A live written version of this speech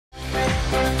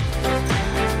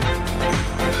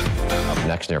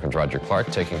Next, here comes Roger Clark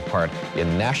taking part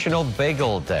in National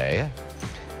Bagel Day.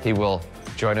 He will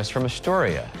join us from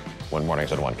Astoria when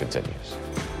Mornings on One continues.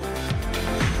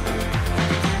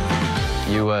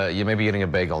 You may be eating a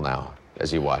bagel now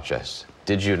as you watch us.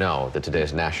 Did you know that today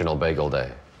is National Bagel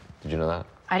Day? Did you know that?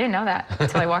 I didn't know that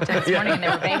until I walked in this morning and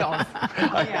there were bagels.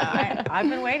 Oh, yeah, I've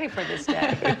been waiting for this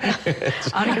day.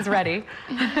 Annika's ready.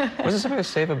 Wasn't somebody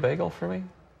save a bagel for me?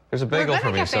 There's a bagel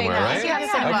for me somewhere, right?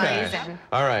 Yeah, cinnamon raisin.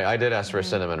 All right, I did ask for a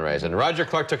cinnamon raisin. Roger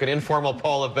Clark took an informal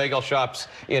poll of bagel shops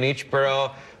in each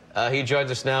borough. He joins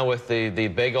us now with the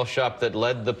bagel shop that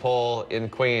led the poll in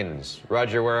Queens.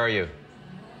 Roger, where are you?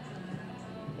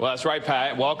 Well, that's right,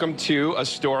 Pat. Welcome to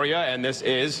Astoria, and this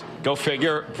is, go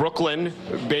figure, Brooklyn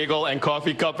Bagel and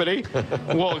Coffee Company.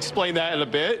 We'll explain that in a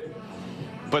bit.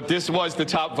 But this was the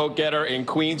top vote getter in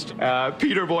Queens.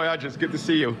 Peter Voyages, good to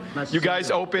see you. You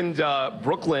guys opened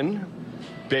Brooklyn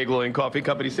Bagel and Coffee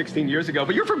Company 16 years ago,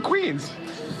 but you're from Queens.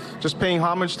 Just paying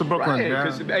homage to Brooklyn.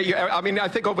 Right, yeah. I mean, I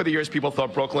think over the years people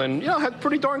thought Brooklyn, had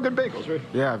pretty darn good bagels, right?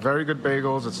 Yeah, very good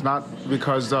bagels. It's not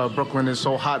because Brooklyn is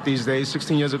so hot these days.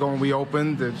 16 years ago when we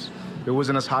opened, it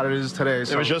wasn't as hot as it is today.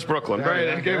 So. It was just Brooklyn, yeah,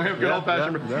 right? Good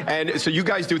old-fashioned. And so you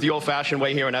guys do it the old-fashioned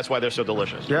way here, and that's why they're so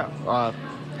delicious. Yeah,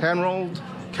 hand-rolled,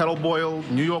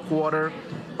 kettle-boiled, New York water,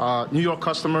 New York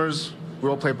customers. We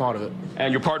all play part of it.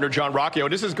 And your partner, John Rocchio,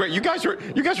 this is great. You guys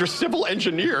are civil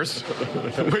engineers,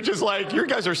 which is like, you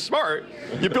guys are smart.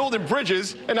 You're building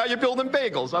bridges, and now you're building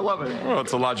bagels. I love it. Well,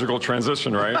 it's a logical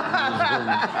transition,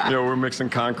 right? We're mixing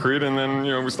concrete, and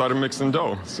then, we started mixing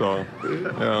dough. So,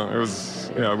 it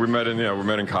was, we met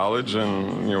in college,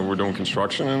 and, we're doing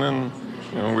construction, and then,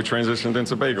 we transitioned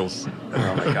into bagels.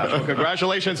 Oh, my gosh. Well,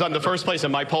 congratulations on the first place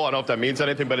in my poll. I don't know if that means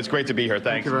anything, but it's great to be here. Thanks.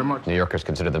 Thank you very much. New Yorkers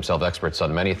consider themselves experts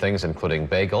on many things, including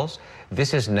bagels.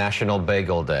 This is National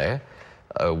Bagel Day.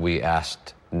 We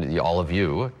asked all of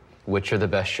you, which are the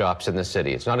best shops in the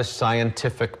city? It's not a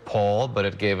scientific poll, but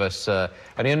it gave us an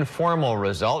informal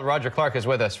result. Roger Clark is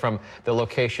with us from the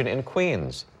location in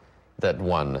Queens that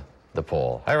won the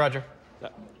poll. Hi, Roger.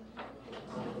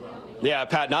 Yeah,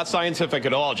 Pat, not scientific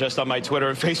at all, just on my Twitter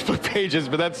and Facebook pages,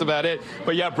 but that's about it.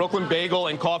 But yeah, Brooklyn Bagel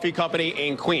and Coffee Company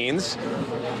in Queens.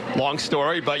 Long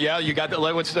story, but yeah, you got the,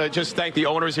 let's just thank the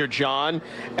owners here, John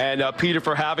and Peter,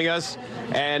 for having us.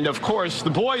 And of course,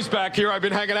 the boys back here I've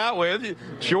been hanging out with,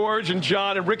 George and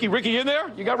John and Ricky. Ricky in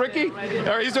there? You got Ricky? All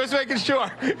right, he's just making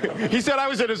sure. He said I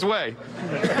was in his way.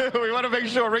 We want to make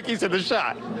sure Ricky's in the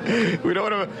shot. We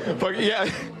don't want to, but yeah.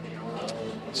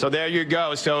 So there you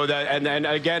go. So that, and then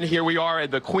again, here we are.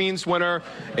 The Queens winner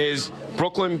is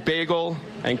Brooklyn Bagel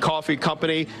and Coffee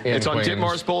Company. It's on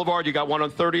Ditmars Boulevard. You got one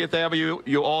on 30th Avenue.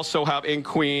 You also have in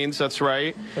Queens. That's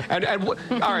right. And all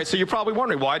right. So you're probably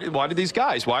wondering why did these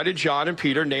guys? Why did John and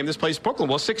Peter name this place Brooklyn?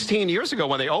 Well, 16 years ago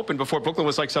when they opened, before Brooklyn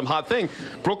was like some hot thing,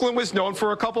 Brooklyn was known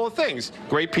for a couple of things: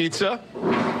 great pizza,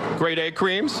 great egg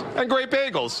creams, and great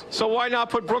bagels. So why not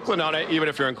put Brooklyn on it, even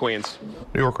if you're in Queens?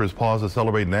 New Yorkers paused to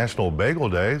celebrate National Bagel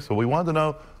Day, so we wanted to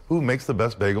know who makes the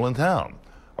best bagel in town.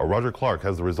 Our Roger Clark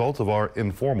has the results of our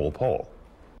informal poll.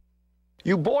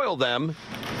 You boil them,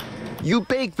 you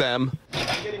bake them,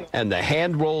 and the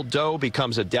hand-rolled dough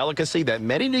becomes a delicacy that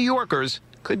many New Yorkers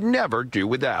could never do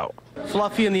without.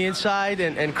 Fluffy on the inside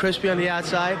and crispy on the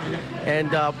outside, and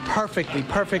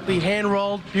perfectly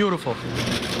hand-rolled, beautiful.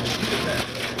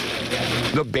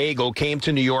 The bagel came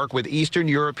to New York with Eastern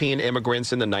European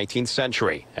immigrants in the 19th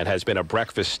century and has been a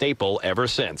breakfast staple ever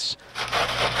since.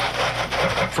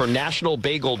 For National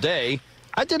Bagel Day,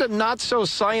 I did a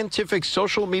not-so-scientific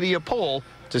social media poll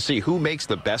to see who makes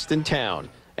the best in town.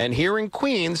 And here in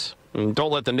Queens,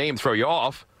 don't let the name throw you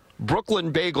off,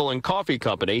 Brooklyn Bagel and Coffee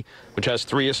Company, which has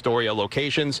 3 Astoria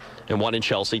locations and 1 in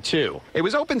Chelsea, too. It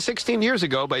was opened 16 years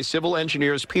ago by civil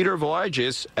engineers Peter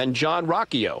Voyages and John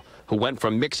Rocchio, who went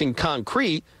from mixing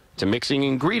concrete to mixing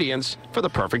ingredients for the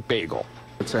perfect bagel.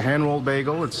 It's a hand-rolled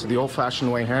bagel. It's the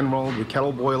old-fashioned way, hand-rolled. We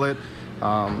kettle boil it.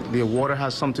 The water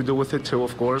has something to do with it too,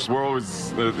 of course. We're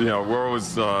always,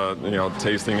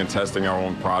 tasting and testing our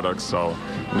own products, so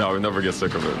no, we never get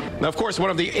sick of it. Now, of course, one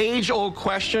of the age-old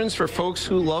questions for folks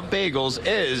who love bagels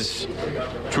is,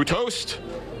 to toast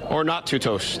or not to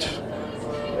toast?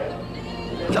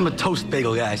 I'm a toast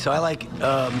bagel guy, so I like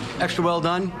extra well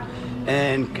done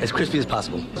and as crispy as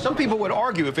possible. Some people would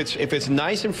argue if it's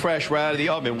nice and fresh right out of the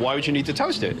oven, why would you need to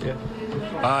toast it?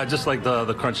 Just like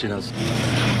the crunchiness.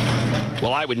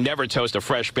 Well, I would never toast a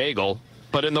fresh bagel,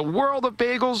 but in the world of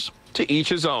bagels, to each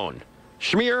his own.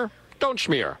 Schmear, don't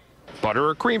schmear. Butter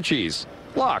or cream cheese,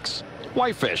 lox,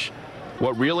 whitefish.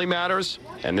 What really matters,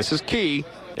 and this is key,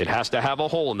 it has to have a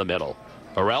hole in the middle,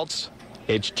 or else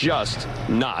it's just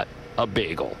not a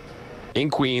bagel. in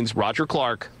Queens. Roger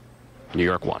Clark, New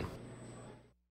York 1.